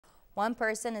One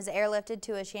person is airlifted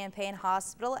to a Champaign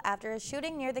hospital after a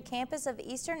shooting near the campus of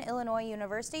Eastern Illinois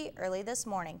University early this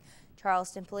morning.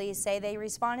 Charleston police say they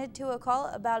responded to a call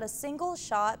about a single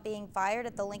shot being fired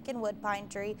at the Lincolnwood Pine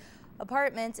Tree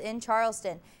Apartments in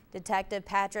Charleston. Detective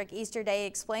Patrick Easterday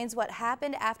explains what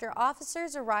happened after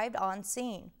officers arrived on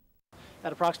scene.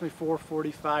 At approximately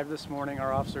 4:45 this morning,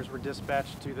 our officers were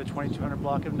dispatched to the 2200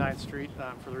 block of 9th Street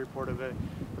for the report of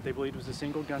what they believed was a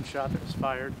single gunshot that was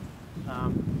fired.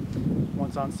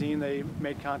 Once on scene, they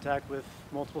made contact with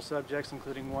multiple subjects,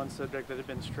 including one subject that had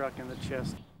been struck in the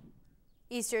chest.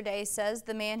 Easterday says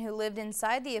the man who lived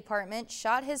inside the apartment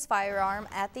shot his firearm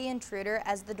at the intruder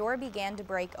as the door began to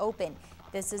break open.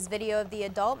 This is video of the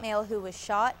adult male who was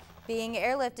shot being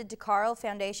airlifted to Carl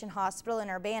Foundation Hospital in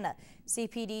Urbana.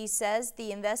 CPD says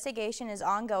the investigation is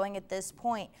ongoing at this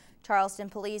point. Charleston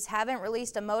police haven't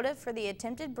released a motive for the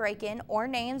attempted break-in or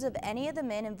names of any of the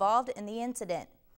men involved in the incident.